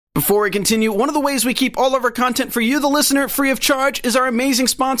Before we continue, one of the ways we keep all of our content for you, the listener, free of charge is our amazing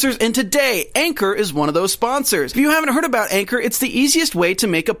sponsors, and today, Anchor is one of those sponsors. If you haven't heard about Anchor, it's the easiest way to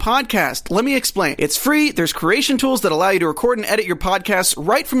make a podcast. Let me explain. It's free, there's creation tools that allow you to record and edit your podcasts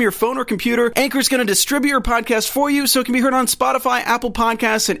right from your phone or computer. Anchor is going to distribute your podcast for you so it can be heard on Spotify, Apple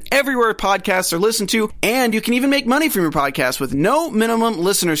Podcasts, and everywhere podcasts are listened to, and you can even make money from your podcast with no minimum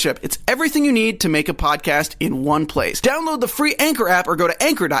listenership. It's everything you need to make a podcast in one place. Download the free Anchor app or go to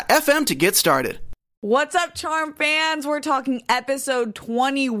anchor.fm to get started. What's up, Charm fans? We're talking episode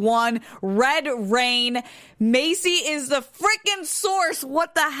 21, Red Rain. Macy is the freaking source.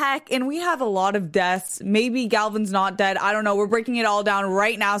 What the heck? And we have a lot of deaths. Maybe Galvin's not dead. I don't know. We're breaking it all down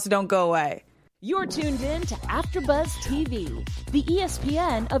right now, so don't go away. You're tuned in to AfterBuzz TV, the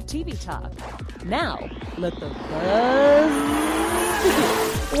ESPN of TV talk. Now, let the buzz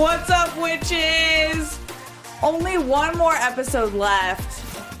begin. What's up, witches? Only one more episode left.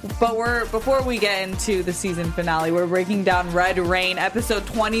 But before we get into the season finale, we're breaking down Red Rain, episode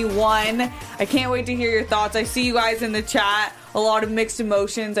 21. I can't wait to hear your thoughts. I see you guys in the chat. A lot of mixed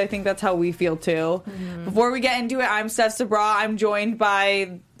emotions. I think that's how we feel, too. Mm-hmm. Before we get into it, I'm Steph Sabra. I'm joined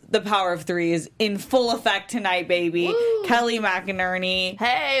by the Power of Three is in full effect tonight, baby. Woo. Kelly McInerney.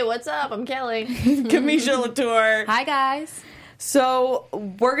 Hey, what's up? I'm Kelly. Kamisha Latour. Hi, guys. So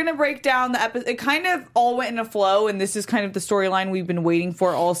we're going to break down the episode. It kind of all went in a flow, and this is kind of the storyline we've been waiting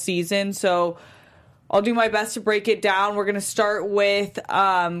for all season. So I'll do my best to break it down. We're going to start with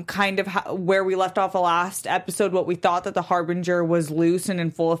kind of where we left off the last episode, what we thought that the Harbinger was loose and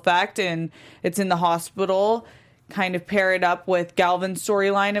in full effect, and it's in the hospital. Kind of pair it up with Galvin's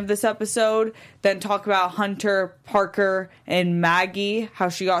storyline of this episode. Then talk about Hunter, Parker, and Maggie, how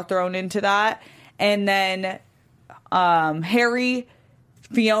she got thrown into that. And then Harry,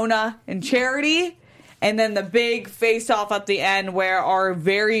 Fiona, and Charity, and then the big face-off at the end where our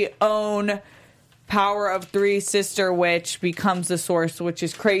very own Power of Three sister witch becomes the source, which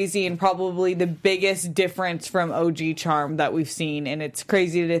is crazy and probably the biggest difference from OG Charm that we've seen, and it's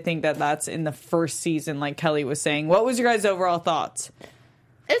crazy to think that that's in the first season, like Kelly was saying. What was your guys' overall thoughts?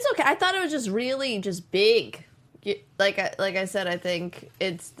 It's okay. I thought it was just really just big. Like I said, I think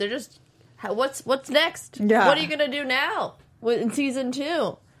they're just. What's next? Yeah. What are you gonna do now in season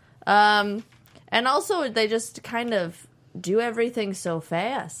 2? And also they just kind of do everything so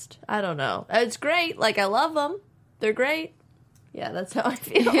fast. I don't know. It's great. Like, I love them. They're great. Yeah, that's how I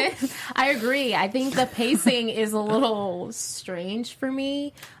feel. I agree. I think the pacing is a little strange for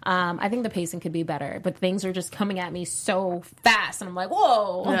me. I think the pacing could be better, but things are just coming at me so fast, and I'm like,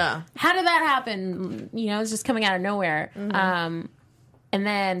 whoa, yeah. How did that happen? You know, it's just coming out of nowhere. Mm-hmm. And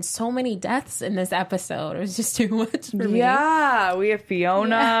then so many deaths in this episode. It was just too much for me. Yeah, we have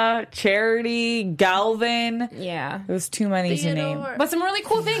Fiona, Charity, Galvin. Yeah. It was too many to name. But some really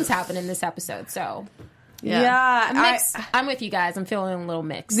cool things happen in this episode, so. Yeah. I'm with you guys. I'm feeling a little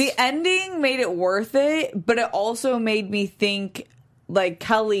mixed. The ending made it worth it, but it also made me think, like,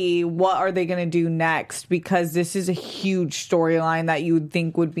 Kelly, what are they going to do next? Because this is a huge storyline that you would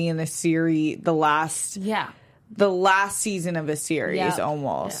think would be in the series, the last season of a series,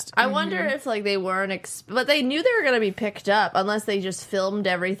 almost. Yeah. I wonder if, like, they weren't but they knew they were going to be picked up, unless they just filmed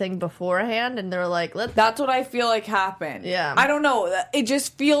everything beforehand and they're like, that's what I feel like happened. Yeah. I don't know. It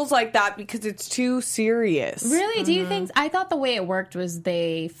just feels like that because it's too serious. Really? Mm-hmm. Do you think? I thought the way it worked was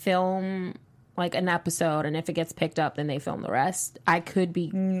they film like an episode, and if it gets picked up, then they film the rest. I could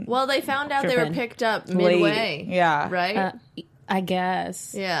be. Well, they found out they were picked up midway. Yeah. Right? I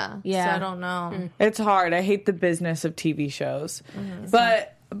guess. Yeah. So I don't know. It's hard. I hate the business of TV shows. Mm-hmm.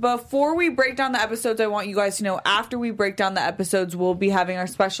 But before we break down the episodes, I want you guys to know, after we break down the episodes, we'll be having our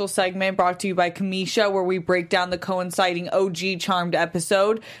special segment brought to you by Kamisha, where we break down the coinciding OG Charmed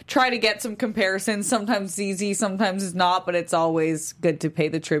episode. Try to get some comparisons. Sometimes it's easy, sometimes it's not, but it's always good to pay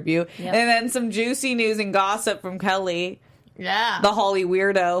the tribute. Yep. And then some juicy news and gossip from Kelly. Yeah. The Holly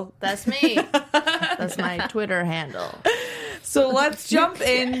Weirdo. That's me. That's my Twitter handle. So let's jump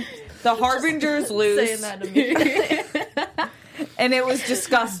in. The Harbinger's loose. Saying that to me. And it was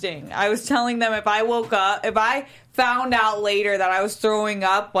disgusting. I was telling them if I found out later that I was throwing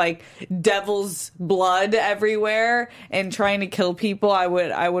up like devil's blood everywhere and trying to kill people, I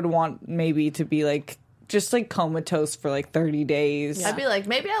would want maybe to be like just like comatose for like 30 days. Yeah. I'd be like,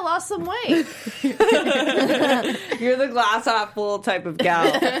 maybe I lost some weight. You're the glass half full type of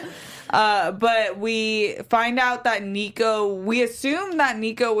gal. But we find out that we assume that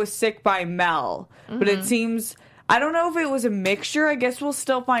Nico was sick by Mel, but it seems, I don't know if it was a mixture. I guess we'll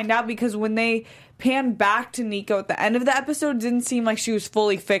still find out, because when they pan back to Nico at the end of the episode, it didn't seem like she was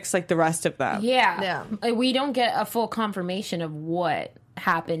fully fixed like the rest of them. Yeah. We don't get a full confirmation of what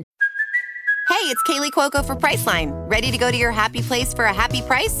happened. Hey, it's Kaylee Cuoco for Priceline. Ready to go to your happy place for a happy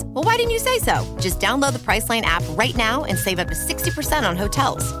price? Well, why didn't you say so? Just download the Priceline app right now and save up to 60% on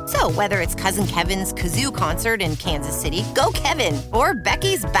hotels. So whether it's Cousin Kevin's Kazoo Concert in Kansas City, go Kevin, or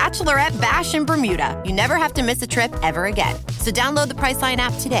Becky's Bachelorette Bash in Bermuda, you never have to miss a trip ever again. So download the Priceline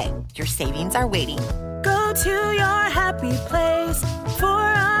app today. Your savings are waiting. Go to your happy place for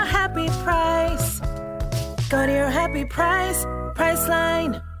a happy price. Go to your happy price,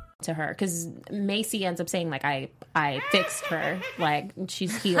 Priceline. To her, because Macy ends up saying like I fixed her, like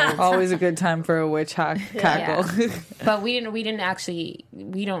she's healed. Always a good time for a witch cackle. Yeah. But we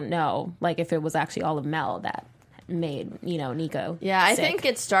don't know like if it was actually all of Mel that made Nico. Yeah, I sick. think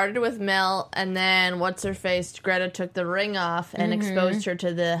it started with Mel, and then what's her face? Greta took the ring off and exposed her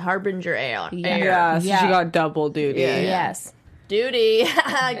to the Harbinger air. Yeah, so she got double duty. Yes, Duty.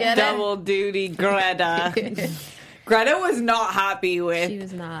 Get Double duty, Greta. Greta was not happy with she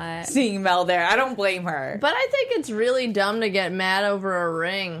was not seeing Mel there. I don't blame her. But I think it's really dumb to get mad over a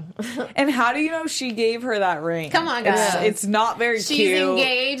ring. And how do you know she gave her that ring? Come on, guys. It's not very She's cute.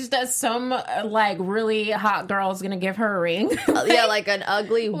 engaged. That some like really hot girl is gonna give her a ring. Yeah, like an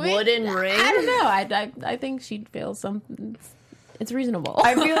ugly wooden ring. I don't know. I think she'd feel something. It's reasonable.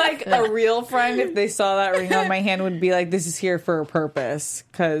 I feel like a real friend, if they saw that ring on my hand, would be like, "This is here for a purpose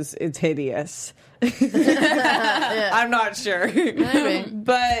because it's hideous." I'm not sure.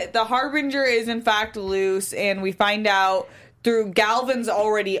 But the Harbinger is in fact loose, and we find out through Galvin's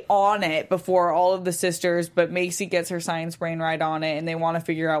already on it before all of the sisters, but Macy gets her science brain right on it, and they want to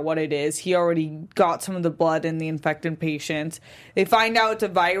figure out what it is. He already got some of the blood in the infected patients. They find out it's a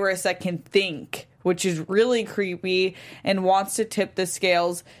virus that can think, which is really creepy, and wants to tip the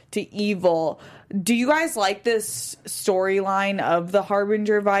scales to evil. Do you guys like this storyline of the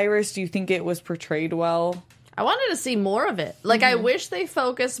Harbinger virus? Do you think it was portrayed well? I wanted to see more of it. Like, I wish they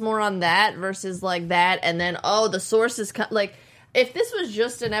focused more on that versus, like, that, and then, the sources... Like, if this was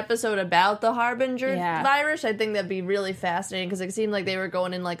just an episode about the Harbinger virus, I think that'd be really fascinating, because it seemed like they were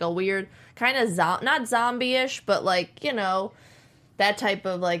going in, like, a weird kind of... not zombie-ish, but, like, that type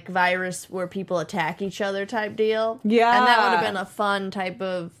of, like, virus where people attack each other type deal. Yeah. And that would have been a fun type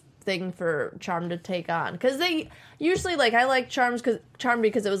of thing for Charm to take on, because they usually, like, I like Charm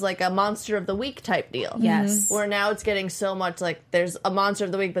because it was like a Monster of the Week type deal. Yes. Where now it's getting so much like there's a Monster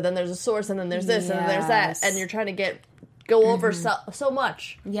of the Week, but then there's a source, and then there's this, and then there's that, and you're trying to go over so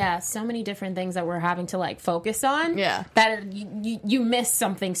much. Yeah, so many different things that we're having to like focus on. Yeah, that you miss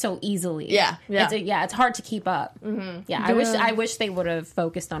something so easily. Yeah. It's hard to keep up. Yeah, I wish they would have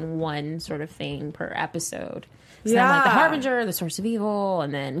focused on one sort of thing per episode. So then, like the Harbinger, the source of evil,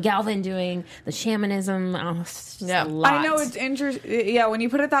 and then Galvin doing the shamanism. It's just a lot. I know it's interesting. Yeah, when you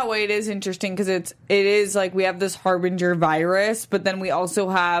put it that way, it is interesting because it is like we have this Harbinger virus, but then we also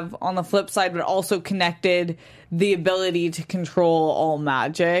have on the flip side, but also connected the ability to control all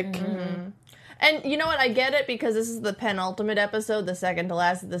magic. Mm-hmm. And you know what? I get it because this is the penultimate episode, the second to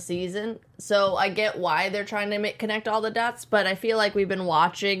last of the season. So I get why they're trying to connect all the dots, but I feel like we've been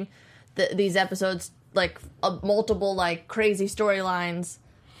watching these episodes like multiple like crazy storylines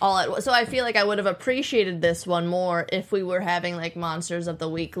all at once. So I feel like I would have appreciated this one more if we were having like Monsters of the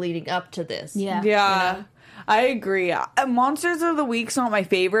Week leading up to this. Yeah. I agree. Monsters of the Week's not my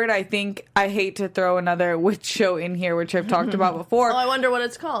favorite. I think I hate to throw another witch show in here, which I've talked about before. Oh, I wonder what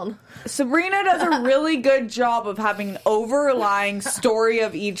it's called. Sabrina does a really good job of having an overlying story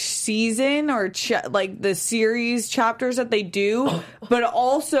of each season or like the series chapters that they do, but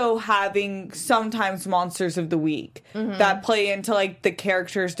also having sometimes Monsters of the Week that play into like the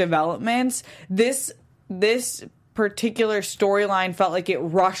characters' developments. This particular storyline felt like it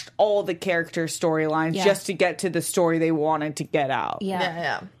rushed all the character storylines just to get to the story they wanted to get out.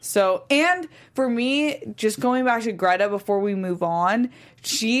 Yeah. So, and for me, just going back to Greta before we move on,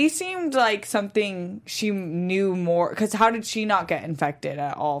 she seemed like something she knew more, because how did she not get infected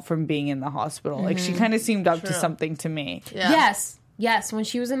at all from being in the hospital? Like, she kind of seemed up to something to me. Yeah. Yes, when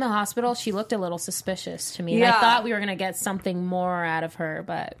she was in the hospital, she looked a little suspicious to me. Yeah. And I thought we were going to get something more out of her,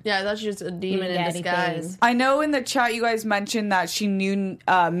 but... Yeah, I thought she was a demon in disguise. I know in the chat you guys mentioned that she knew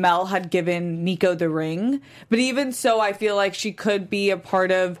Mel had given Nico the ring, but even so, I feel like she could be a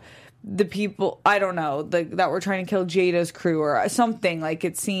part of the people, I don't know, that were trying to kill Jada's crew or something. Like,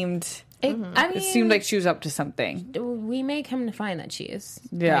 it seemed... it seemed like she was up to something. We may come to find that she is.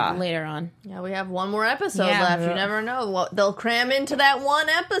 Yeah. Like, later on. Yeah, we have one more episode left. You never know what they'll cram into that one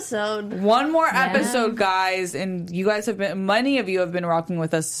episode. One more episode, guys, and you guys many of you have been rocking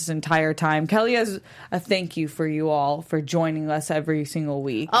with us this entire time. Kelly has a thank you for you all for joining us every single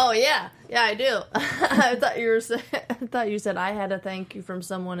week. Oh, yeah. Yeah, I do. I thought you said I had a thank you from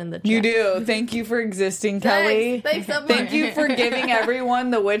someone in the chat. You do. Thank you for existing, Kelly. Thanks so much. Thank you for giving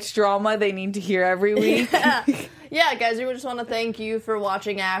everyone the witch drama they need to hear every week. Yeah, guys, we just want to thank you for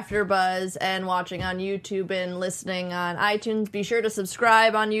watching AfterBuzz and watching on YouTube and listening on iTunes. Be sure to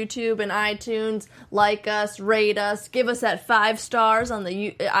subscribe on YouTube and iTunes, like us, rate us, give us that 5 stars on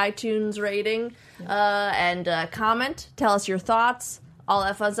the iTunes rating, and comment. Tell us your thoughts. All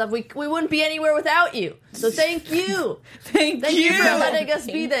that fun stuff. We wouldn't be anywhere without you. So thank you. Thank you you for letting us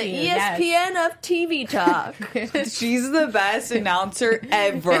be the ESPN of TV talk. She's the best announcer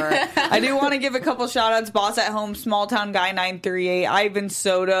ever. I do want to give a couple shout outs. Boss at Home, Small Town Guy 938, Ivan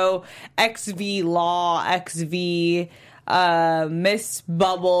Soto, XV Law, XV, Miss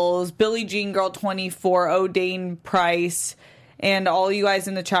Bubbles, Billie Jean Girl 24, O'Dane Price, and all you guys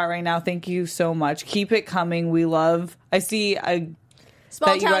in the chat right now. Thank you so much. Keep it coming. We love. I see a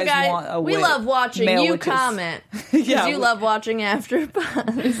Small Town Guy, we love watching you witches. Comment. Because you love watching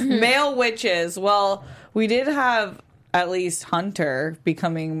AfterBuzz. Male witches. Well, we did have at least Hunter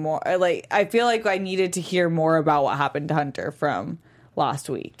becoming more... Like, I feel like I needed to hear more about what happened to Hunter from last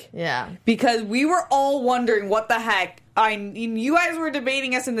week. Yeah. Because we were all wondering what the heck... you guys were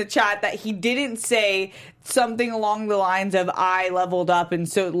debating us in the chat that he didn't say something along the lines of I leveled up, and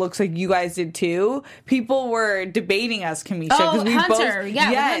so it looks like you guys did too. People were debating us, Kamisha. Oh, we Hunter. Both,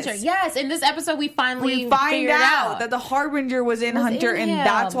 Hunter. Yes, in this episode we find figured out that the Harbinger was in Hunter, and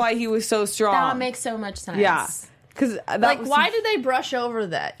that's why he was so strong. That makes so much sense. Yeah. Because why did they brush over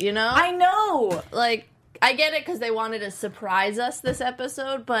that, you know? I know. Like, I get it because they wanted to surprise us this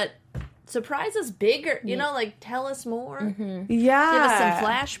episode, but surprise us bigger, you know, like tell us more. Mm-hmm. Yeah. Give us some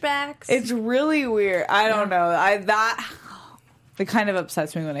flashbacks. It's really weird. I don't know. It kind of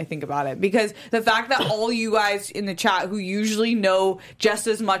upsets me when I think about it, because the fact that all you guys in the chat who usually know just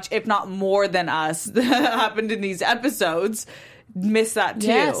as much, if not more than us, that happened in these episodes, miss that too.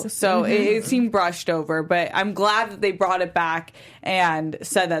 Yes. So it seemed brushed over, but I'm glad that they brought it back and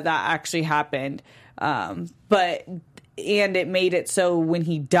said that actually happened. And it made it so when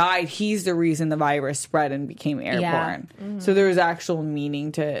he died, he's the reason the virus spread and became airborne. Yeah. Mm-hmm. So there was actual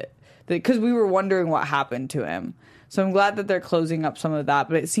meaning to it, because we were wondering what happened to him. So I'm glad that they're closing up some of that.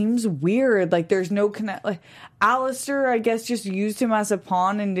 But it seems weird. Like, there's no connect. Like, Alistair, I guess, just used him as a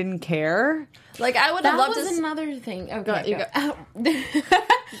pawn and didn't care. Like, I would have loved to... That was another thing. Okay, go.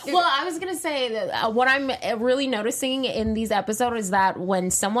 Well, I was going to say that what I'm really noticing in these episodes is that when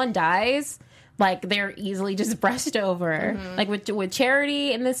someone dies... Like, they're easily just brushed over. Mm-hmm. Like, with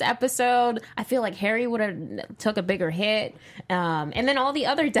Charity in this episode, I feel like Harry would have took a bigger hit. And then all the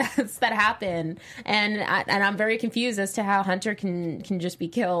other deaths that happen. And I'm very confused as to how Hunter can just be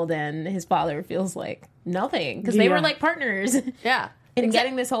killed and his father feels like nothing. Because they were, like, partners. Yeah. In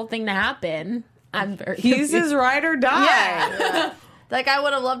getting this whole thing to happen. I'm very He's confused. his ride or die. Yeah. Like, I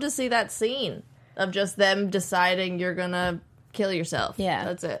would have loved to see that scene of just them deciding you're going to kill yourself. Yeah.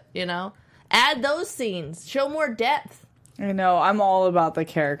 That's it, you know? Add those scenes. Show more depth. I know. I'm all about the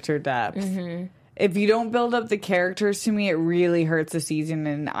character depth. Mm-hmm. If you don't build up the characters, to me, it really hurts the season.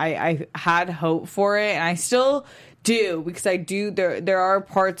 And I had hope for it, and I still do, because I do. There are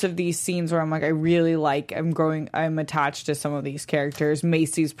parts of these scenes where I'm like, I really like. I'm attached to some of these characters.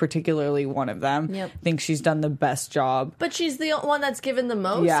 Macy's particularly one of them. Yep. I think she's done the best job. But she's the one that's given the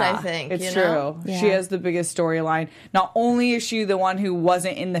most. Yeah, I think it's true. Know? Yeah. She has the biggest storyline. Not only is she the one who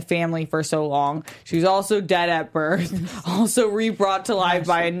wasn't in the family for so long, she's also dead at birth, also re-brought to life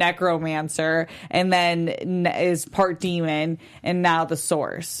by a necromancer, and then is part demon, and now the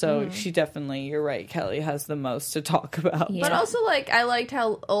source. So she definitely, you're right, Kelly, has the most to talk about. Yeah. But also, like, I liked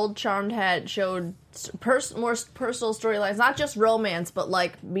how Old Charmed had showed more personal storylines, not just romance, but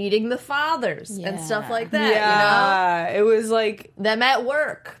like meeting the fathers and stuff like that. Yeah, you know, it was like them at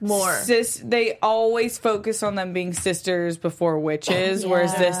work more. They always focus on them being sisters before witches,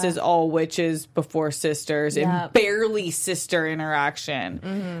 whereas this is all witches before sisters and barely sister interaction.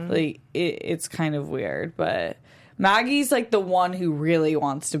 Mm-hmm. Like it's kind of weird, but Maggie's like the one who really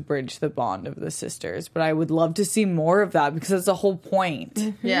wants to bridge the bond of the sisters. But I would love to see more of that, because that's the whole point.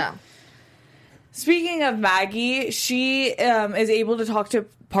 Mm-hmm. Yeah. Speaking of Maggie, she is able to talk to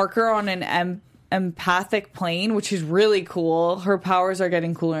Parker on an empathic plane, which is really cool. Her powers are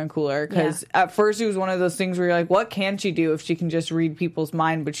getting cooler and cooler, because at first it was one of those things where you're like, what can she do if she can just read people's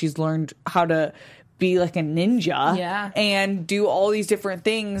mind? But she's learned how to be like a ninja and do all these different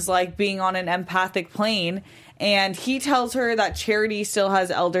things, like being on an empathic plane. And he tells her that Charity still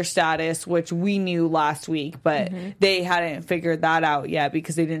has elder status, which we knew last week, but they hadn't figured that out yet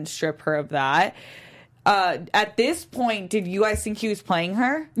because they didn't strip her of that. At this point, did you guys think he was playing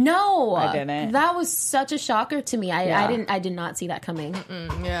her? No, I didn't. That was such a shocker to me. I did not see that coming.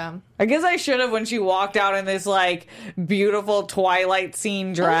 Yeah. I guess I should have when she walked out in this like beautiful Twilight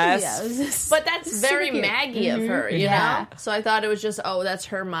scene dress. Yeah, it was just But that's very super cute. Maggie of her, you Yeah. know? So I thought it was just, that's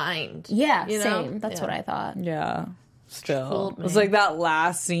her mind. Yeah, You know? same. That's Yeah. what I thought. Yeah. Still. Fooled It was me. like that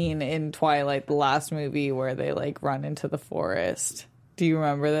last scene in Twilight, the last movie where they like run into the forest. Do you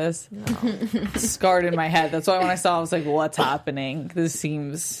remember this? No. Scarred in my head. That's why when I saw it, I was like, what's happening? They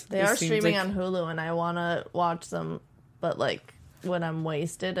are streaming on Hulu, and I want to watch them, but like when I'm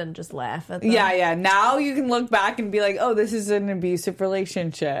wasted and just laugh at them. Yeah. Now you can look back and be like, oh, this is an abusive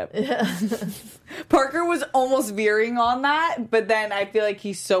relationship. Yeah. Parker was almost veering on that, but then I feel like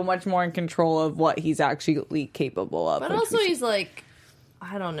he's so much more in control of what he's actually capable of. But also, he's like,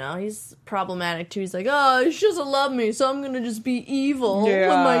 I don't know, he's problematic too. He's like, she doesn't love me, so I'm gonna just be evil with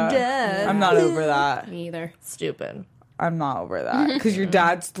my dad. I'm not over that. Me either. Stupid. I'm not over that because your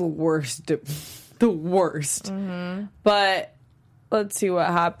dad's the worst. The worst. Mm-hmm. But let's see what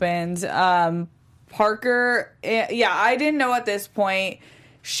happens. Parker, I didn't know at this point.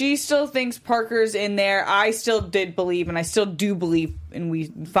 She still thinks Parker's in there. I still did believe, and I still do believe, and we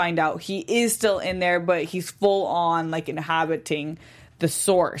find out he is still in there, but he's full on like inhabiting the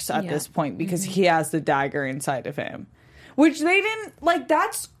source at this point because he has the dagger inside of him. Which they didn't, like,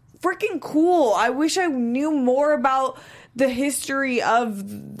 that's freaking cool. I wish I knew more about the history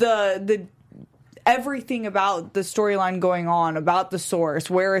of the everything about the storyline going on, about the source,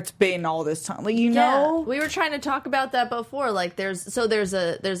 where it's been all this time. Like, you know? We were trying to talk about that before. Like, there's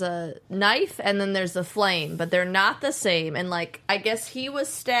a knife and then there's a flame, but they're not the same. And like, I guess he was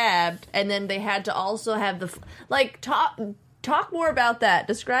stabbed, and then they had to also have talk more about that.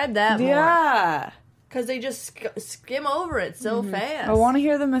 Describe that more. Yeah. Because they just skim over it so fast. I want to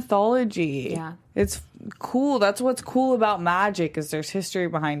hear the mythology. Yeah. It's cool. That's what's cool about magic is there's history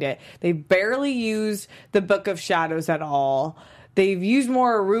behind it. They barely use the Book of Shadows at all. They've used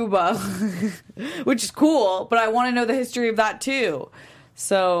more Aruba, which is cool, but I want to know the history of that too.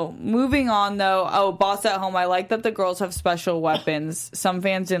 So, moving on though. Boss at Home. I like that the girls have special weapons. Some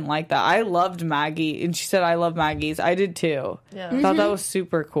fans didn't like that. I loved Maggie, and she said I love Maggie's. I did too. Yeah. Thought that was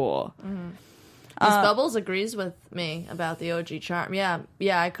super cool. Miss Bubbles agrees with me about the OG Charm. Yeah,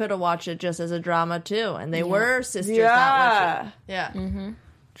 I could have watched it just as a drama too, and they were sisters, not witches. Yeah.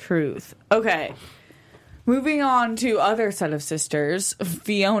 Truth. Okay. Moving on to other set of sisters,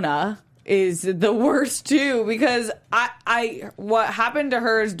 Fiona is the worst too, because I what happened to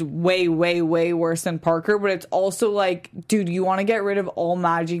her is way, way, way worse than Parker, but it's also like, dude, you want to get rid of all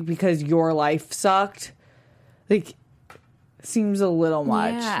magic because your life sucked? Like, seems a little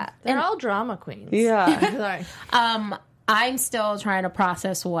much. Yeah. They're all drama queens. Yeah. Sorry. I'm still trying to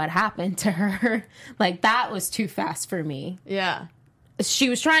process what happened to her. Like, that was too fast for me. Yeah. She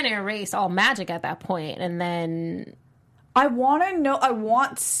was trying to erase all magic at that point, and then I want to know,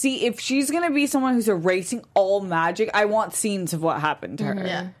 if she's going to be someone who's erasing all magic, I want scenes of what happened to her.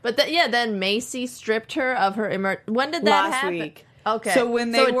 Yeah. But then Macy stripped her of her when did that Last happen? week. Okay. So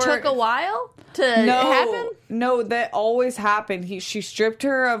when it took a while to happen? No, that always happened. She stripped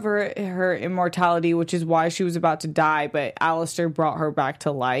her of her immortality, which is why she was about to die, but Alistair brought her back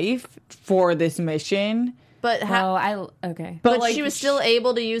to life for this mission. But okay. But like, she was still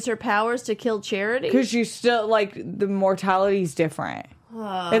able to use her powers to kill Charity? Because she's still, like, the mortality's different.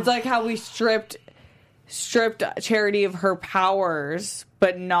 It's like how we stripped Charity of her powers,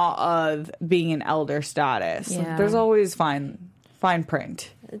 but not of being an elder status. Yeah. There's always fine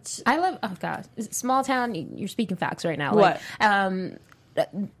print. I love, oh god, small town. You're speaking facts right now. What? Like,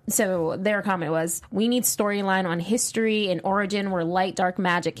 so their comment was, we need storyline on history and origin where light dark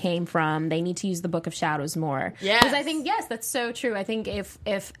magic came from. They need to use the Book of Shadows more. Because I think, yes, that's so true. I think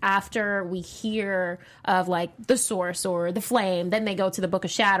if after we hear of like the source or the flame, then they go to the Book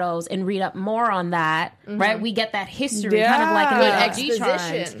of Shadows and read up more on that, right? We get that history kind of like an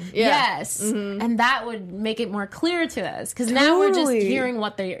exposition. Yes. And that would make it more clear to us. Because now we're just hearing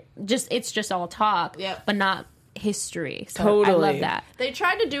what it's just all talk, but not history. So I love that. They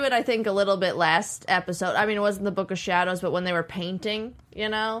tried to do it, I think, a little bit last episode. I mean, it wasn't the Book of Shadows, but when they were painting, you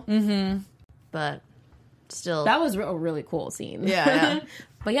know? Mm-hmm. But still. That was a really cool scene. Yeah.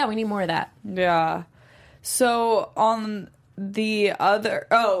 But yeah, we need more of that. Yeah. So on the other...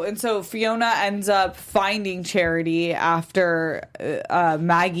 Oh, and so Fiona ends up finding Charity after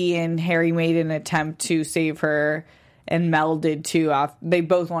Maggie and Harry made an attempt to save her, and Mel did too. They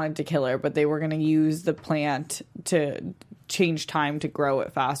both wanted to kill her, but they were going to use the plant to change time to grow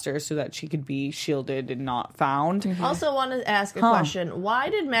it faster so that she could be shielded and not found. Also, want to ask a question. Why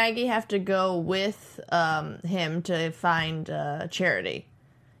did Maggie have to go with him to find Charity?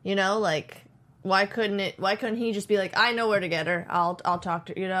 You know, like, why couldn't he just be like, I know where to get her. I'll talk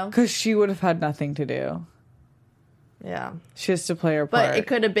to her, you know? Because she would have had nothing to do. Yeah. She has to play her part. But it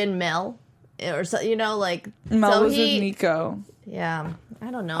could have been Mel. Or, so, you know, like... Mel was with Nico. Yeah.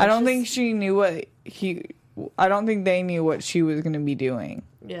 I don't know. I don't think she knew what I don't think they knew what she was going to be doing.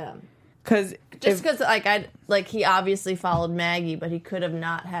 Yeah. Because... Just because, like, he obviously followed Maggie, but he could have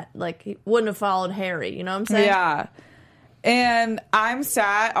not had... Like, he wouldn't have followed Harry. You know what I'm saying? Yeah. And I'm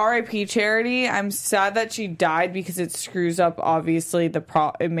sad, R.I.P. Charity, I'm sad that she died because it screws up, obviously,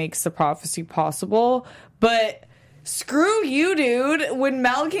 it makes the prophecy possible. But screw you, dude. When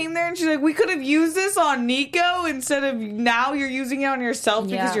Mel came there and she's like, we could have used this on Nico instead of now you're using it on yourself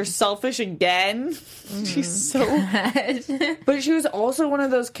because you're selfish again. She's so... But she was also one of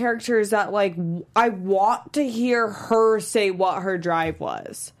those characters that, like, I want to hear her say what her drive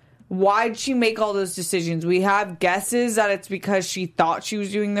was. Why'd she make all those decisions? We have guesses that it's because she thought she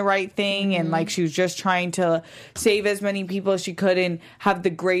was doing the right thing and like she was just trying to save as many people as she could and have the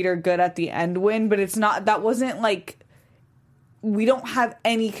greater good at the end win. But it's not, that wasn't like, we don't have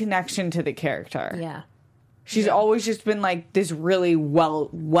any connection to the character. Yeah. She's always just been like this really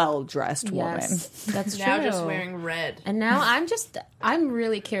well-dressed woman. That's true. Now just wearing red. And now I'm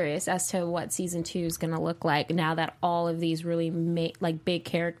really curious as to what season 2 is going to look like now that all of these really big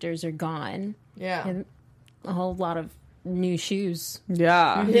characters are gone. Yeah. And a whole lot of new shoes.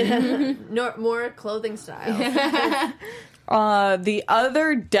 Yeah. More clothing styles. The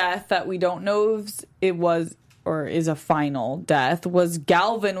other death that we don't know if it was or is a final death was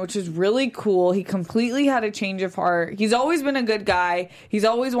Galvin, which is really cool. He completely had a change of heart. He's always been a good guy. He's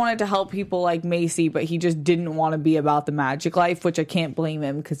always wanted to help people like Macy, but he just didn't want to be about the magic life, which I can't blame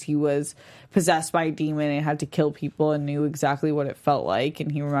him because he was possessed by a demon and had to kill people and knew exactly what it felt like,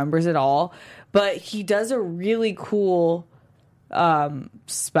 and he remembers it all. But he does a really cool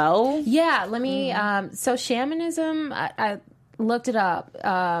spell. Yeah, let me... so shamanism, I looked it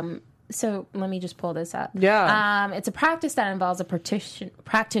up. So let me just pull this up. Yeah. It's a practice that involves a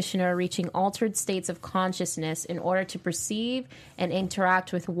practitioner reaching altered states of consciousness in order to perceive and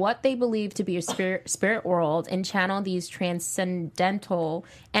interact with what they believe to be a spirit world and channel these transcendental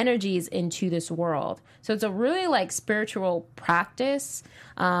energies into this world. So it's a really like spiritual practice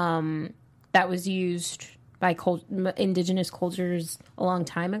that was used by indigenous cultures a long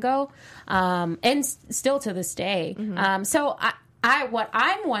time ago, and still to this day. So what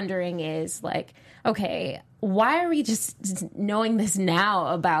I'm wondering is, like, okay, why are we just knowing this now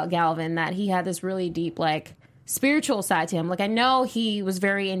about Galvin, that he had this really deep, like, spiritual side to him? Like, I know he was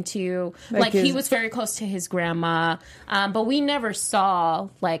very into, like he was very close to his grandma, but we never saw,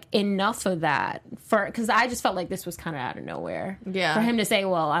 like, enough of that because I just felt like this was kind of out of nowhere. Yeah. For him to say,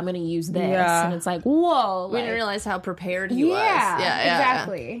 well, I'm going to use this. Yeah. And it's like, whoa. We didn't realize how prepared he was. Yeah,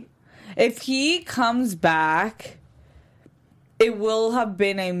 exactly. If he comes back... It will have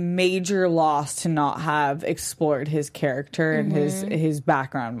been a major loss to not have explored his character and his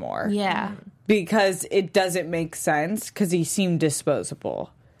background more. Yeah. Because it doesn't make sense because he seemed disposable.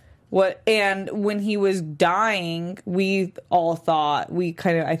 And when he was dying, we all thought,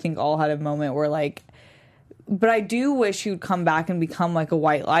 I think all had a moment where like, but I do wish he would come back and become like a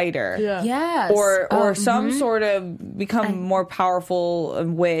white lighter. Yeah. Yes. Or some sort of become more powerful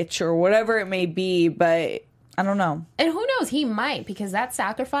witch or whatever it may be, but... I don't know. And who knows, he might, because that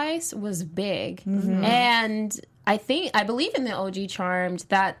sacrifice was big. And I believe in the OG Charmed,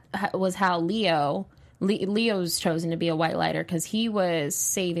 that was how Leo's chosen to be a white lighter, because he was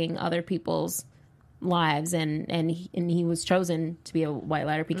saving other people's lives, and he was chosen to be a white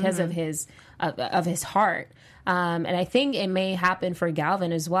lighter because of his heart. And I think it may happen for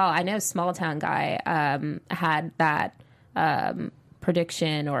Galvin as well. I know Small Town Guy had that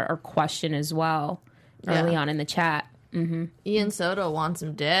prediction or question as well. Early on in the chat. Ian Soto wants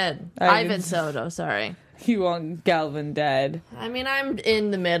him dead. Ivan Soto, sorry. You want Galvin dead. I mean, I'm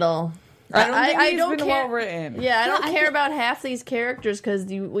in the middle. I don't think he's been well written. Yeah, I don't care about half these characters because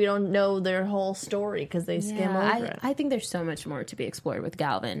we don't know their whole story because they skim over it. I think there's so much more to be explored with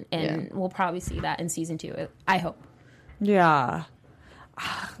Galvin, and we'll probably see that in season 2. I hope. Yeah.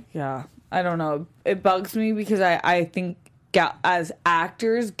 Yeah. I don't know. It bugs me because I think as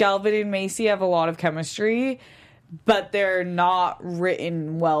actors, Galvin and Macy have a lot of chemistry, but they're not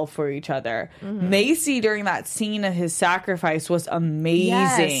written well for each other. Macy, during that scene of his sacrifice, was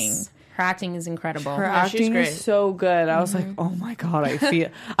amazing. Yes. acting is incredible. Her Yeah, she's acting great. is so good. I was like, oh my god,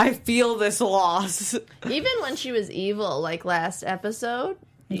 I feel this loss. Even when she was evil, like last episode,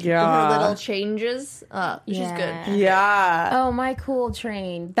 her Yeah. little changes, she's Yeah. good. Yeah. Oh, my cool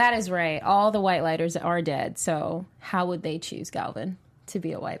train. That is right. All the white lighters are dead. So how would they choose Galvin to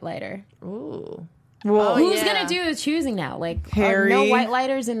be a white lighter? Ooh. Well, Who's yeah. gonna do the choosing now? Like, Harry. are no white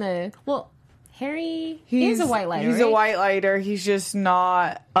lighters in the? Well, Harry is a white lighter. He's a right? white lighter. He's just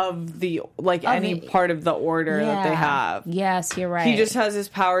not of the any the- part of the order that they have. Yes, you're right. He just has his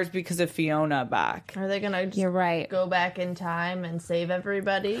powers because of Fiona back. Are they gonna just You're right. go back in time and save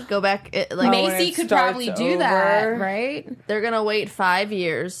everybody? Go back, like when Macy it could starts probably do that, over. right? they're gonna wait 5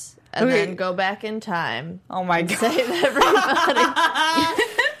 years and Okay. then go back in time, Oh my god! save everybody.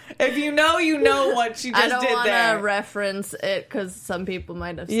 If you know what she just I don't did want there. to reference it because some people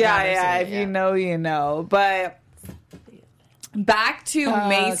might have. Yeah, not have yeah. seen If it, you know, you know. But back to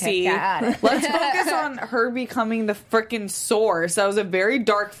Macy. okay, got it. Let's focus on her becoming the frickin' source. That was a very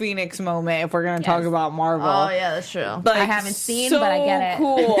Dark Phoenix moment. If we're gonna talk about Marvel. Oh yeah, that's true. Like, I haven't seen, so but I get it.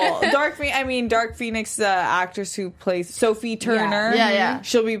 Cool. Dark Phoenix, the actress who plays Sophie Turner. Yeah, yeah.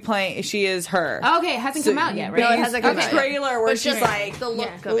 She'll be playing. She is her. Okay, it hasn't come out yet, right? No, it hasn't come a out yet. trailer where But she's just like the look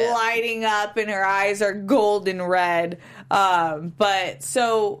Yeah. of it. lighting up and her eyes are golden red. But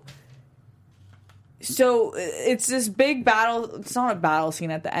so it's this big battle. It's not a battle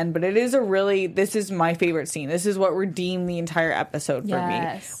scene at the end, but it is this is my favorite scene. This is what redeemed the entire episode for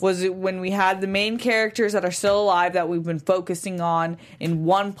Yes. me. Was it when we had the main characters that are still alive that we've been focusing on in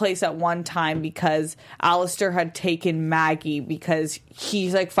one place at one time because Alistair had taken Maggie because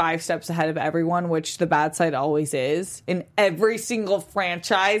he's like 5 steps ahead of everyone, which the bad side always is. In every single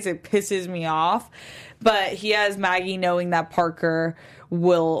franchise, it pisses me off. But he has Maggie knowing that Parker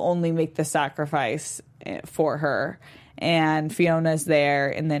will only make the sacrifice for her. And Fiona's there,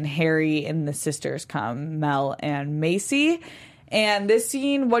 and then Harry and the sisters come, Mel and Macy. And this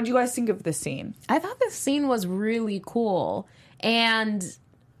scene, what do you guys think of this scene? I thought this scene was really cool. And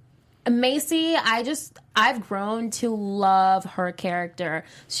Macy, I've grown to love her character.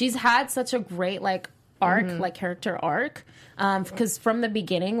 She's had such a great arc, character arc. Because from the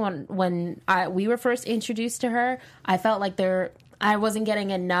beginning, when we were first introduced to her, I felt like I wasn't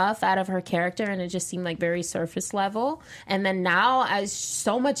getting enough out of her character, and it just seemed like very surface level. And then now, there's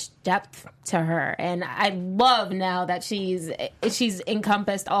so much depth to her, and I love now that she's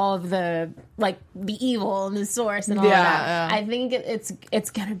encompassed all of the evil and the source and all that. Yeah. I think it's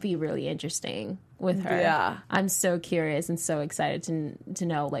gonna be really interesting with her. Yeah. I'm so curious and so excited to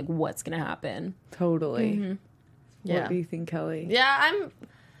know what's gonna happen. Totally. Yeah. What do you think, Kelly? Yeah,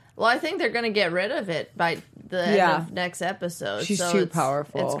 I think they're gonna get rid of it by the end of next episode. She's so too it's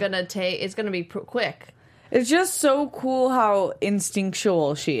powerful. It's gonna be quick. It's just so cool how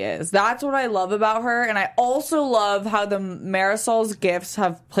instinctual she is. That's what I love about her. And I also love how the Marisol's gifts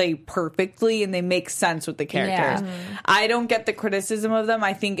have played perfectly and they make sense with the characters. Yeah. I don't get the criticism of them.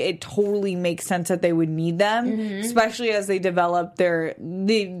 I think it totally makes sense that they would need them, especially as they develop they're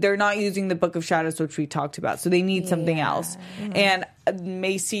not using the Book of Shadows, which we talked about. So they need something else. And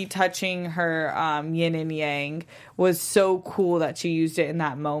Macy touching her yin and yang was so cool that she used it in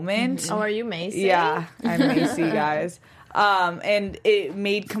that moment. Oh, are you Macy? Yeah, I'm Macy, guys. And it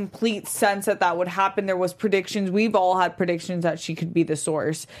made complete sense that would happen. There was predictions. We've all had predictions that she could be the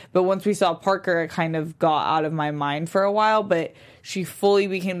source. But once we saw Parker, it kind of got out of my mind for a while. But she fully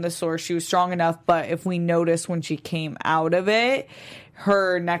became the source. She was strong enough. But if we noticed when she came out of it,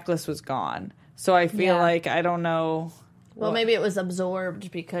 her necklace was gone. So I feel like, I don't know. Well, maybe it was absorbed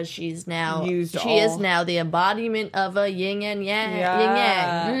because she's now Used she is all- now the embodiment of a yin and yang.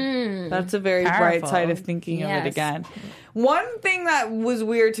 Yeah. Yin yang. That's a very bright Powerful. side of thinking of it Yes. again. One thing that was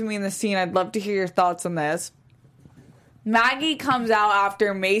weird to me in the scene, I'd love to hear your thoughts on this. Maggie comes out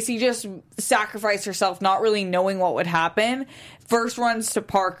after Macy just sacrificed herself, not really knowing what would happen. First runs to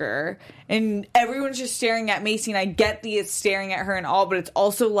Parker, and everyone's just staring at Macy, and I get it's staring at her and all, but it's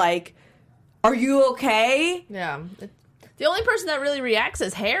also like, are you okay? Yeah. The only person that really reacts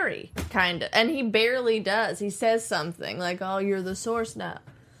is Harry, kind of. And he barely does. He says something like, oh, you're the source now.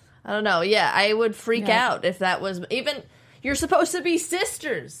 I don't know. Yeah, I would freak out if that was... Even, you're supposed to be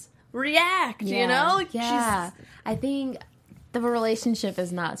sisters. React, you know? Yeah. I think the relationship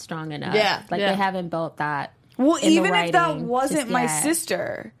is not strong enough. Yeah, They haven't built that. Well, in the even if that writing wasn't just my yet.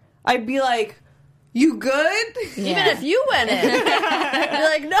 sister, I'd be like, you good? Even if you went in. You're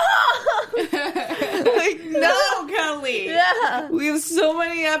like, no! Like, no, Kelly. Yeah. We have so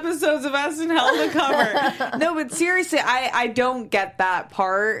many episodes of SNL to cover. No, but seriously, I don't get that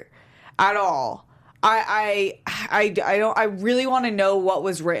part at all. I really want to know what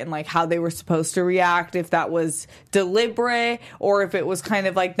was written, like how they were supposed to react, if that was deliberate or if it was kind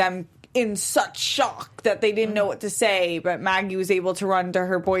of like them in such shock that they didn't know what to say, but Maggie was able to run to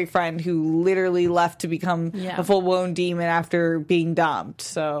her boyfriend who literally left to become a full-blown demon after being dumped.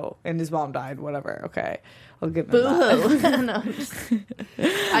 So, and his mom died, whatever. Okay. I'll give him that. No,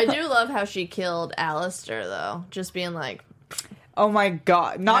 I do love how she killed Alistair, though. Just being like, oh my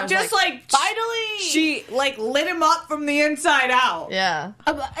god. Not just like, finally! She like lit him up from the inside out. Yeah.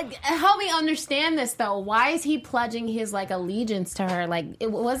 Help me understand this though. Why is he pledging his like allegiance to her? Like,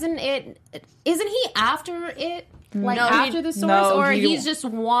 isn't he after it? Like No, after the source, no, or he- he's just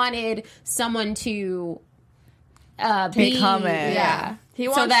wanted someone to Become be, it. yeah. He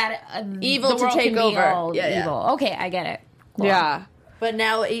so wants that evil the to world take can be over. all Yeah. evil. Okay, I get it. Cool. Yeah. But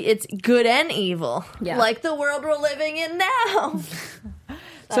now it's good and evil. Yeah. Like the world we're living in now.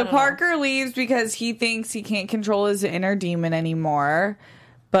 So Parker leaves because he thinks he can't control his inner demon anymore.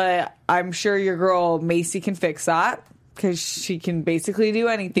 But I'm sure your girl Macy can fix that because she can basically do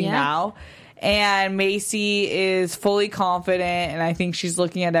anything now. And Macy is fully confident, and I think she's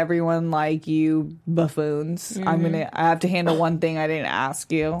looking at everyone like, you buffoons. I have to handle one thing I didn't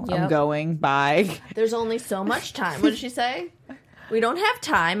ask you. I'm Yep. going. Bye. There's only so much time. What did she say? We don't have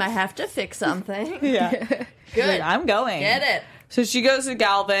time. I have to fix something. Yeah. Good. Like, I'm going. Get it. So she goes to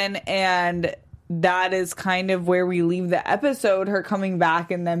Galvin, and that is kind of where we leave the episode, her coming back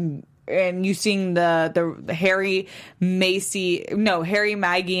and you seeing the Harry,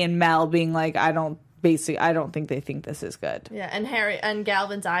 Maggie, and Mel being like, I don't think they think this is good. Yeah, and Harry and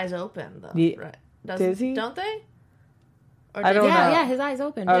Galvin's eyes open though. Ye- Right? Does he? Don't they? Or I did don't he? know. Yeah, his eyes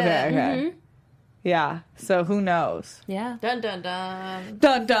open. Okay, Yeah. okay. Yeah. So who knows? Yeah. Dun dun dun.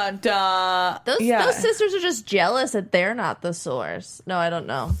 Dun dun dun. Those sisters are just jealous that they're not the source. No, I don't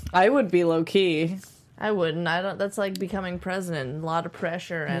know. I would be low key. I wouldn't. I don't. That's like becoming president. A lot of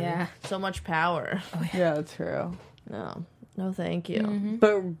pressure and so much power. Yeah, true. No, thank you.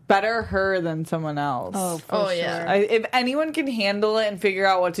 But better her than someone else. Oh yeah. If anyone can handle it and figure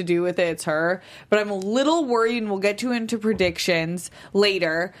out what to do with it, it's her. But I'm a little worried, and we'll get into predictions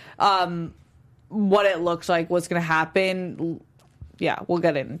later. What it looks like, what's going to happen. Yeah, we'll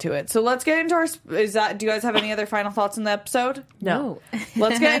get into it. So let's get into our. Do you guys have any other final thoughts on the episode? No.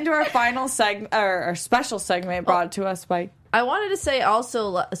 Let's get into our final segment, or our special segment brought to us by I wanted to say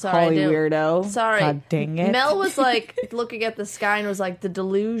also. Sorry, Holly Weirdo. Sorry, God dang it. Mel was like looking at the sky and was like the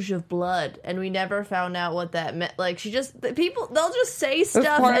deluge of blood, and we never found out what that meant. Like they'll just say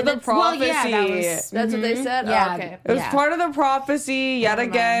stuff. part of and the it's- prophecy. That's what they said. Yeah. Oh, okay. It was part of the prophecy, yet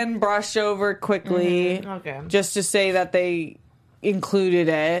again, brushed over quickly. Okay. Just to say that they included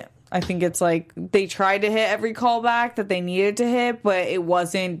it. I think it's like they tried to hit every callback that they needed to hit, but it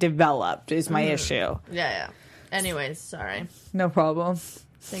wasn't developed, is my issue. Yeah. Anyways, sorry. No problem.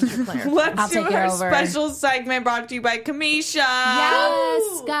 Thanks for clarifying. Let's I'll do take it our over. special segment brought to you by Kamisha.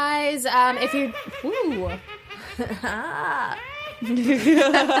 Yes, guys. If you're,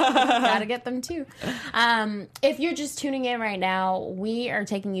 gotta get them too. If you're just tuning in right now, we are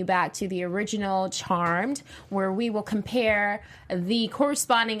taking you back to the original Charmed, where we will compare the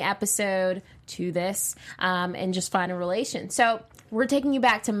corresponding episode to this and just find a relation. So we're taking you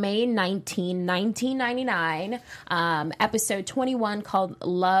back to May 19, 1999, episode 21 called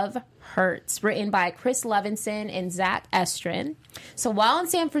Love Hurts, written by Chris Levinson and Zach Estrin. So while in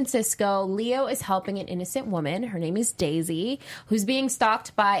San Francisco, Leo is helping an innocent woman, her name is Daisy, who's being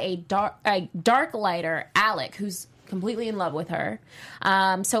stalked by a dark lighter, Alec, who's completely in love with her.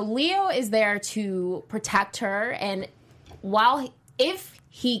 So Leo is there to protect her, and if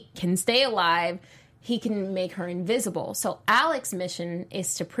he can stay alive, he can make her invisible. So Alec's mission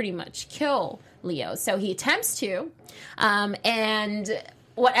is to pretty much kill Leo. So he attempts to, and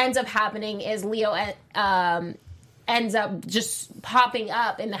what ends up happening is Leo ends up just popping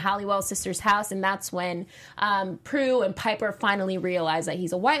up in the Halliwell sisters' house, and that's when Prue and Piper finally realize that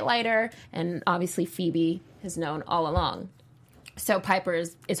he's a white lighter, and obviously Phoebe has known all along. So Piper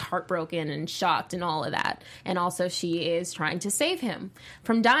is heartbroken and shocked and all of that. And also she is trying to save him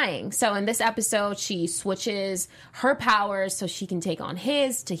from dying. So in this episode, she switches her powers so she can take on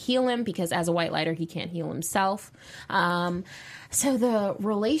his to heal him, because as a white lighter, he can't heal himself. So the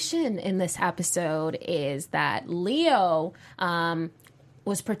relation in this episode is that Leo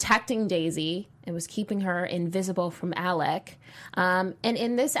was protecting Daisy and was keeping her invisible from Alec. And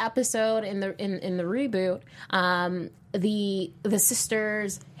in this episode, in the reboot, the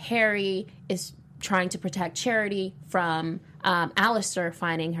sisters, Harry is trying to protect Charity from Alistair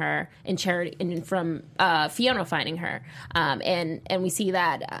finding her, and Charity and from Fiona finding her. And we see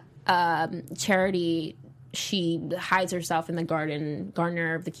that Charity, she hides herself in the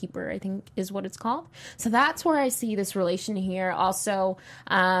gardener of the keeper, I think is what it's called. So that's where I see this relation here. Also,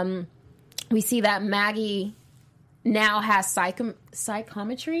 we see that Maggie now has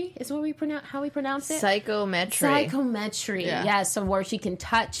psychometry is what how we pronounce it? Psychometry. Yeah, so where she can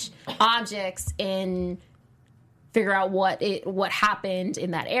touch objects and figure out what happened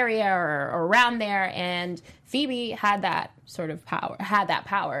in that area or around there, and Phoebe had that sort of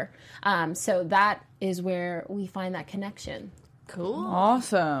power. So that is where we find that connection. Cool.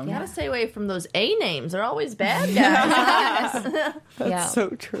 Awesome. You gotta stay away from those A names. They're always bad guys. That's so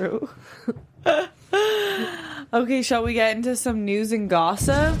true. Okay, shall we get into some news and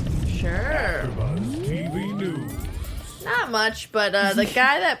gossip? Sure. TV News. Not much, but the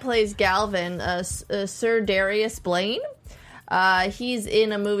guy that plays Galvin, Sir Darius Blaine, he's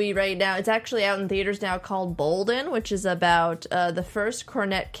in a movie right now. It's actually out in theaters now called Bolden, which is about the first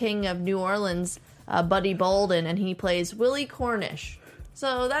Cornet King of New Orleans, Buddy Bolden, and he plays Willie Cornish.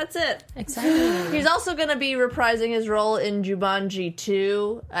 So that's it. Exciting. He's also going to be reprising his role in Jumanji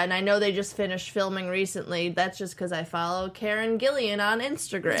 2, and I know they just finished filming recently. That's just because I follow Karen Gillian on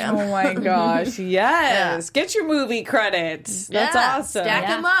Instagram. Oh my gosh, yes. Get your movie credits. That's awesome. Stack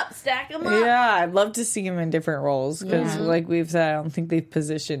them up. Yeah, I'd love to see him in different roles because, like we've said, I don't think they've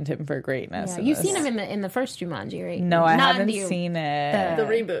positioned him for greatness. Yeah. You've seen him in the first Jumanji, right? No, I haven't seen it. The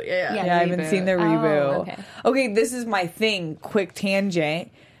reboot, yeah. Yeah, I haven't seen the reboot. Okay. Okay, this is my thing. Quick tangent.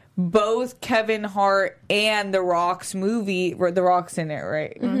 Both Kevin Hart and The Rock's movie, where The Rock's in it,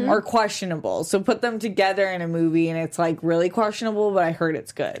 right, are questionable. So put them together in a movie, and it's like really questionable. But I heard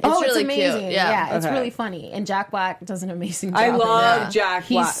it's good. It's really amazing. cute. Yeah, it's Okay. really funny. And Jack Black does an amazing job. I in love it. Jack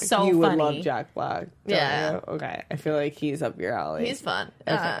Black. He's so you would funny. love Jack Black. don't Yeah. you? Okay. I feel like he's up your alley. He's fun.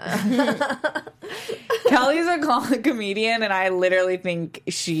 Kelly's a comedian, and I literally think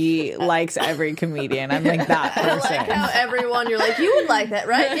she likes every comedian. I'm like that I person. like how everyone, you're like, you would like that,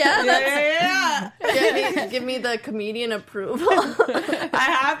 right? Yeah, yeah. Give me the comedian approval.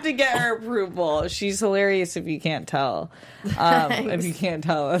 I have to get her approval. She's hilarious if you can't tell. If you can't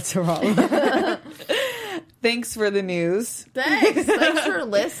tell, that's a problem. Thanks for the news. Thanks for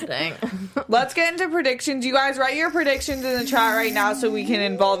listening. Let's get into predictions. You guys write your predictions in the chat right now so we can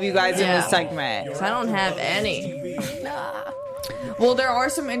involve you guys in this segment. I don't have any. Well, there are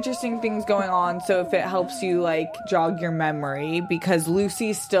some interesting things going on, so if it helps you, like, jog your memory, because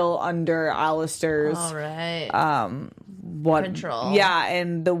Lucy's still under Alistair's All right. control. Yeah,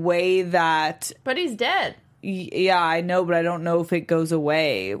 and the way that... But he's dead. Yeah, I know, but I don't know if it goes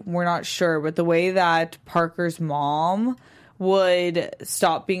away. We're not sure, but the way that Parker's mom would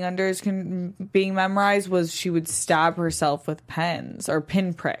stop being under his being memorized was she would stab herself with pens or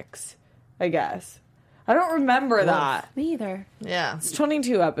pinpricks, I guess. I don't remember that. Me either. Yeah. It's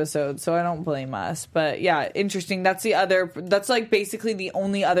 22 episodes, so I don't blame us. But yeah, interesting. That's like basically the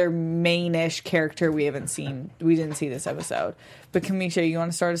only other main-ish character we haven't seen. We didn't see this episode. But Kamisha, you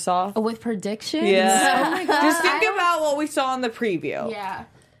want to start us off? With predictions? Yeah. Oh my God. Just think about what we saw in the preview. Yeah.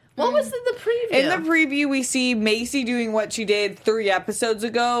 What was in the preview? In the preview, we see Macy doing what she did 3 episodes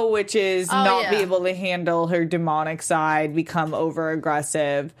ago, which is not be able to handle her demonic side, become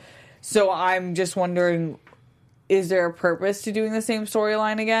over-aggressive. So I'm just wondering, is there a purpose to doing the same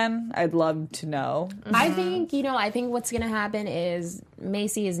storyline again? I'd love to know. Mm-hmm. I think what's going to happen is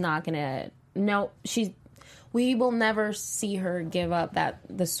Macy is not going to... No, we will never see her give up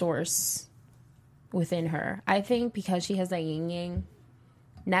the source within her. I think because she has that yin-yang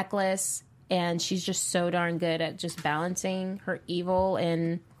necklace, and she's just so darn good at just balancing her evil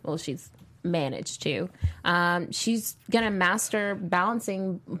and, well, she's managed to. She's gonna master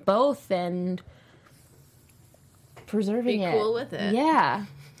balancing both and preserving be it. cool with it. Yeah,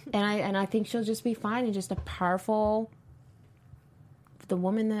 and I think she'll just be fine and just a powerful,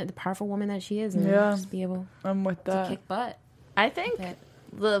 the powerful woman that she is, and just be able I'm with to that. kick butt. I think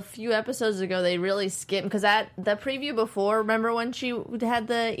the few episodes ago they really skimmed, because the preview before, remember when she had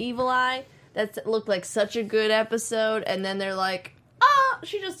the evil eye? That looked like such a good episode, and then they're like,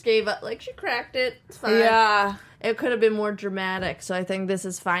 she just gave up. Like, she cracked it. It's fine. Yeah. It could have been more dramatic, so I think this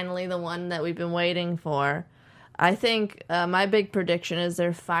is finally the one that we've been waiting for. I think my big prediction is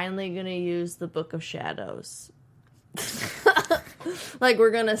they're finally going to use the Book of Shadows. Like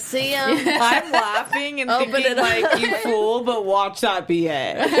we're gonna see him. I'm laughing and Open thinking it up. like, you fool, but watch that be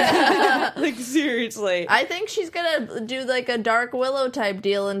it. Like, seriously. I think she's gonna do like a Dark Willow type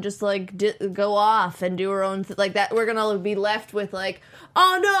deal and just like go off and do her own like that. We're gonna be left with like,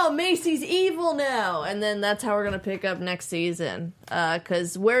 oh no, Macy's evil now, and then that's how we're gonna pick up next season.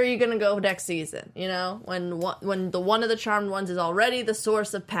 Because where are you gonna go next season? You know, when the one of the charmed ones is already the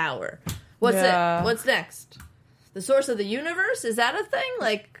source of power. What's next? The source of the universe? Is that a thing?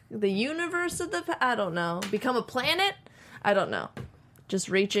 Like the universe of I don't know. Become a planet? I don't know. Just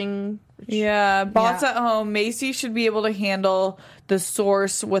reaching. Yeah, Boss at Home. Macy should be able to handle the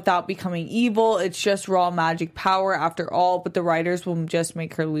source without becoming evil. It's just raw magic power after all, but the writers will just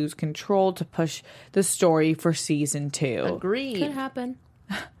make her lose control to push the story for season 2. Agreed. Could happen.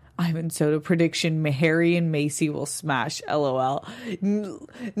 Ivan Soda prediction: Harry and Macy will smash. LOL.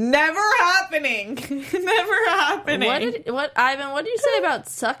 Never happening. Never happening. Ivan, what did you say about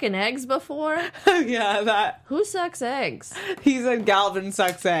sucking eggs before? Yeah, that. Who sucks eggs? He said Galvin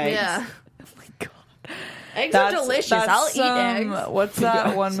sucks eggs. Yeah. Oh my god. Eggs are delicious. I'll eat eggs. What's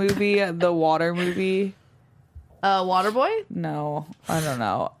that one movie? The water movie? Waterboy? No, I don't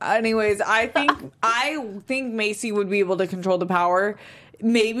know. Anyways, I think Macy would be able to control the power.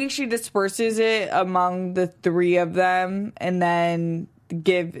 Maybe she disperses it among the 3 of them and then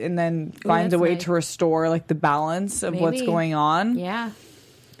finds a way to restore like the balance of what's going on. Yeah.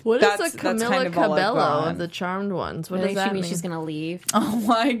 What is the Camilla kind of all I've Cabello got. of the Charmed ones? What I does think that she mean? means she's gonna leave. Oh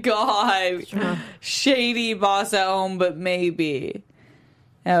my god. Shady Boss at Home, but maybe.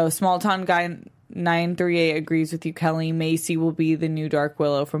 Oh, Small Town Guy 938 agrees with you, Kelly. Macy will be the new Dark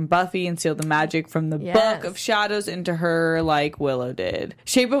Willow from Buffy and steal the magic from the Book of Shadows into her like Willow did.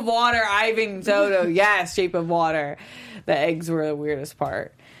 Shape of Water, Ivan Soto. Yes, Shape of Water. The eggs were the weirdest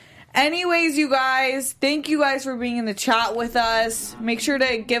part. Anyways, you guys, thank you guys for being in the chat with us. Make sure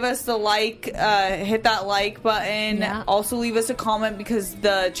to give us the hit that like button. Yeah. Also, leave us a comment because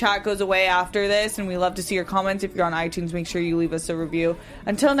the chat goes away after this, and we love to see your comments. If you're on iTunes, make sure you leave us a review.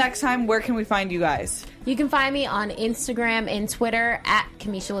 Until next time, where can we find you guys? You can find me on Instagram and Twitter at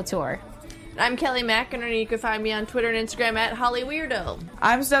Kamisha Latour. I'm Kelly McInerney. You can find me on Twitter and Instagram at HollyWeirdo.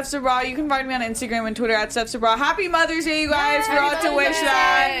 I'm Steph Sabra. You can find me on Instagram and Twitter at Steph Sabra. Happy Mother's Day, you guys. Yay, Forgot to wish Mother's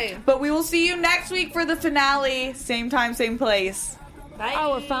that. Day. But we will see you next week for the finale. Same time, same place. Bye.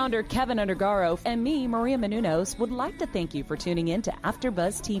 Our founder, Kevin Undergaro, and me, Maria Menounos, would like to thank you for tuning in to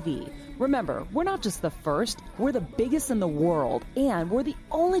AfterBuzz TV. Remember, we're not just the first, we're the biggest in the world, and we're the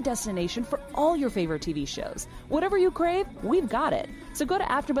only destination for all your favorite TV shows. Whatever you crave, we've got it. So go to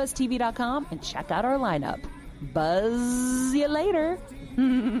AfterBuzzTV.com and check out our lineup. Buzz you later.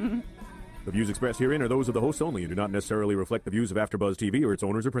 The views expressed herein are those of the hosts only and do not necessarily reflect the views of AfterBuzz TV or its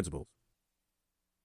owners or principals.